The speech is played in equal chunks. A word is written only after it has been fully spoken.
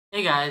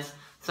Hey guys,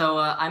 so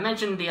I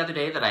mentioned the other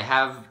day that I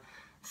have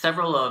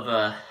several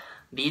of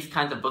these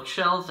kinds of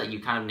bookshelves that you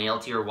kind of nail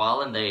to your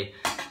wall and they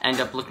end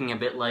up looking a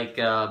bit like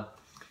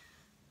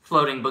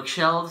floating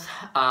bookshelves,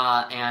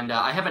 and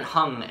I haven't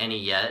hung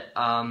any yet,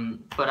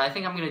 but I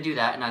think I'm going to do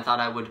that, and I thought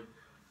I would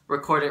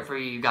record it for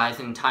you guys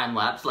in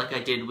time-lapse like I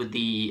did with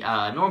the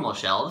normal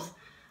shelves.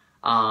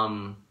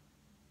 So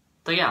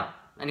yeah,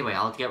 anyway,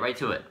 I'll get right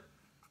to it.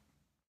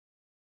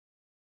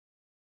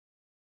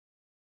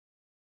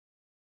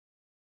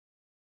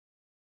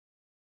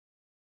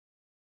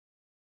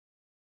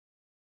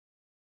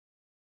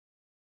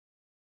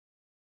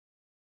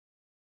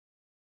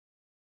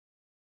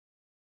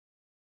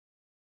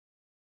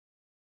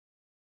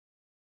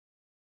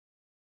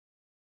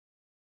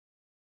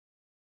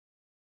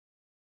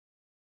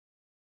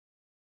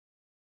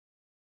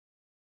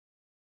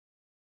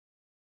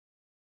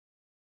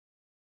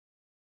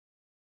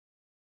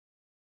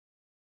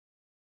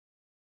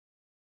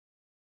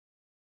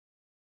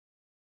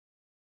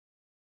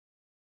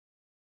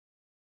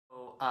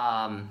 So,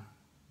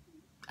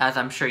 as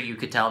I'm sure you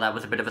could tell, that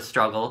was a bit of a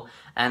struggle,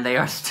 and they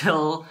are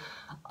still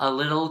a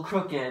little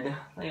crooked.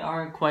 They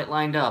aren't quite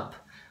lined up,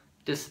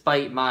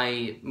 despite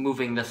my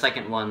moving the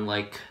second one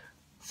like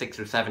 6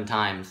 or 7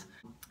 times.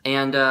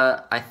 And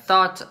I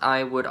thought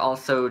I would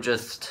also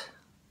just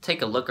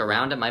take a look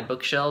around at my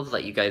bookshelves,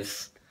 let you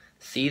guys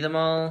see them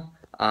all.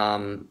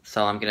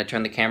 So I'm gonna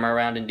turn the camera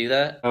around and do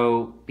that.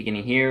 So,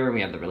 beginning here,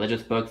 we have the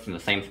religious books in the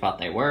same spot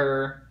they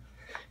were.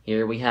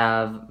 Here we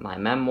have my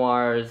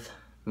memoirs,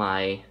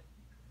 my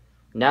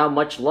now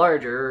much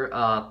larger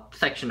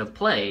section of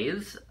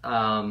plays,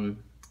 because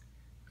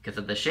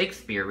of the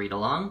Shakespeare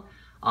read-along.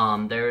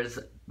 There's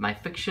my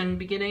fiction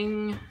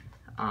beginning.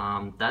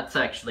 That's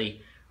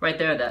actually, right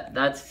there,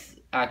 that's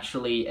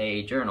actually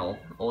a journal,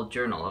 old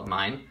journal of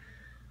mine.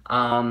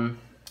 Oh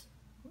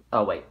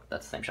wait,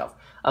 that's the same shelf.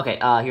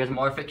 Okay, here's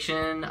more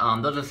fiction.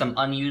 Those are some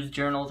unused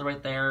journals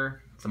right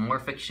there. Some more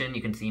fiction.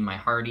 You can see my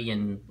Hardy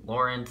and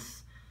Lawrence,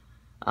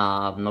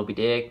 Moby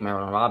Dick,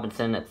 Marilyn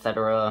Robinson,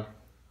 etc.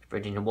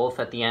 Virginia Woolf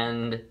at the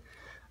end.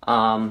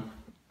 And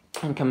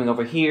coming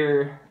over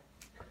here,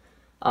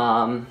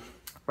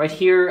 right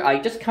here, I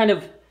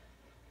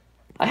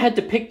had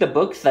to pick the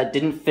books that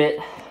didn't fit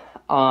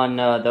on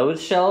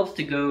those shelves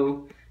to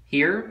go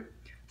here.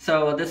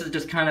 So this is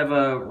just kind of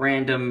a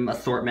random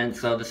assortment.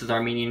 So this is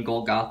Armenian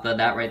Golgotha.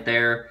 That right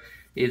there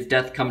is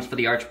Death Comes for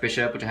the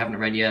Archbishop, which I haven't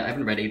read yet. I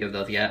haven't read either of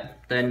those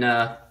yet. Then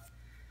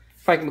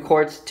Frank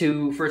McCourt's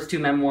first two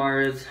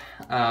memoirs,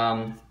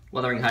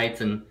 Wuthering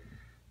Heights and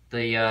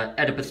the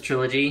Oedipus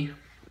trilogy.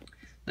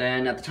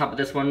 Then at the top of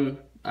this one,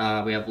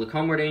 we have Look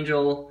Homeward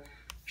Angel,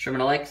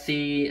 Sherman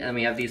Alexie, and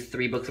we have these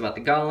 3 books about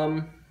the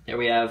Golem. Here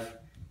we have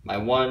my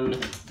one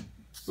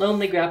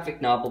lonely graphic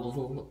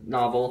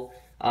novel,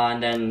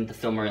 and then the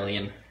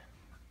Silmarillion.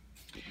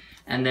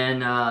 And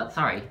then,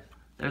 sorry,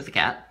 there's the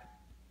cat.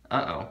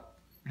 Uh-oh.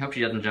 I hope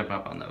she doesn't jump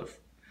up on those.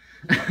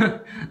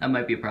 That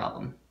might be a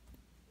problem.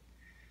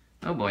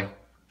 Oh boy.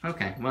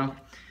 Okay, well,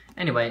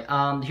 anyway,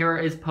 here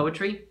is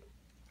poetry.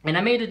 And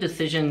I made a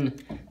decision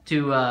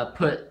to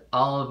put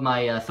all of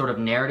my sort of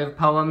narrative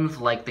poems,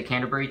 like the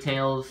Canterbury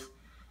Tales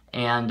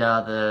and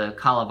the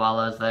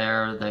Kalevalas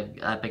there, the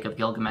Epic of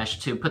Gilgamesh,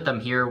 to put them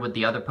here with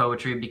the other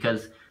poetry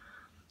because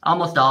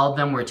almost all of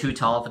them were too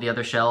tall for the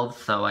other shelves,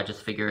 so I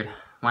just figured,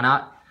 why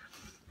not?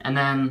 And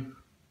then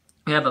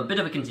we have a bit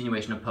of a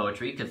continuation of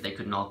poetry because they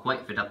couldn't all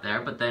quite fit up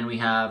there, but then we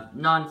have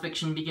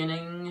nonfiction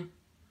beginning.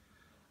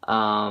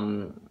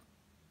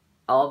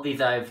 All of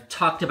these I've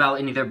talked about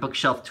in either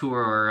bookshelf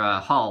tour or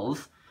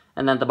hauls,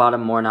 and then at the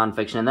bottom more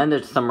nonfiction, and then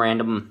there's some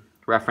random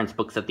reference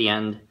books at the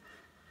end.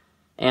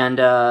 And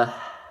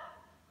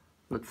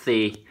let's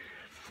see,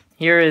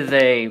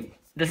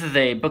 this is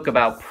a book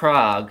about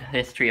Prague,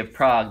 history of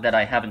Prague, that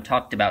I haven't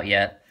talked about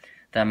yet,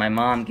 that my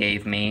mom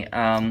gave me.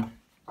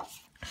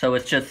 So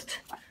it's just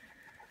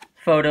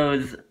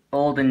photos,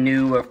 old and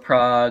new, of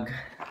Prague,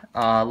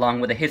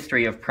 along with a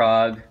history of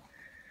Prague.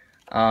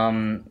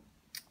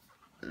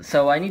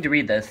 So I need to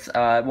read this.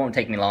 It won't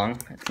take me long.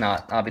 It's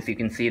not, obviously you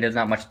can see there's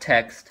not much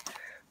text,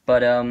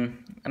 but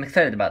I'm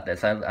excited about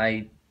this.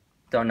 I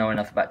don't know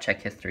enough about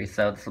Czech history,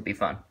 so this will be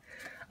fun.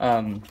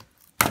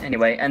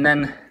 Anyway, and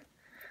then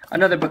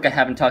another book I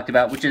haven't talked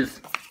about, which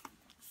is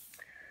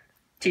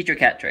Teacher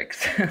Cat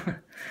Tricks,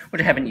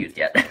 which I haven't used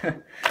yet,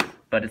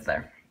 but it's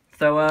there.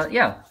 So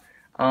yeah,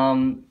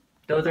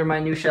 those are my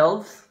new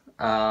shelves.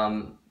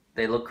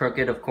 They look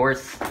crooked, of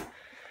course.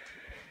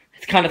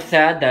 It's kind of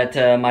sad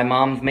that my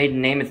mom's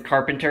maiden name is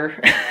Carpenter,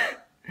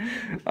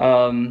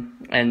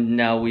 and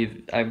now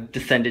I've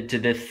descended to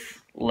this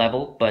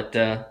level, but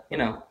you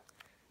know.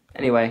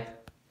 Anyway,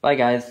 bye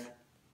guys.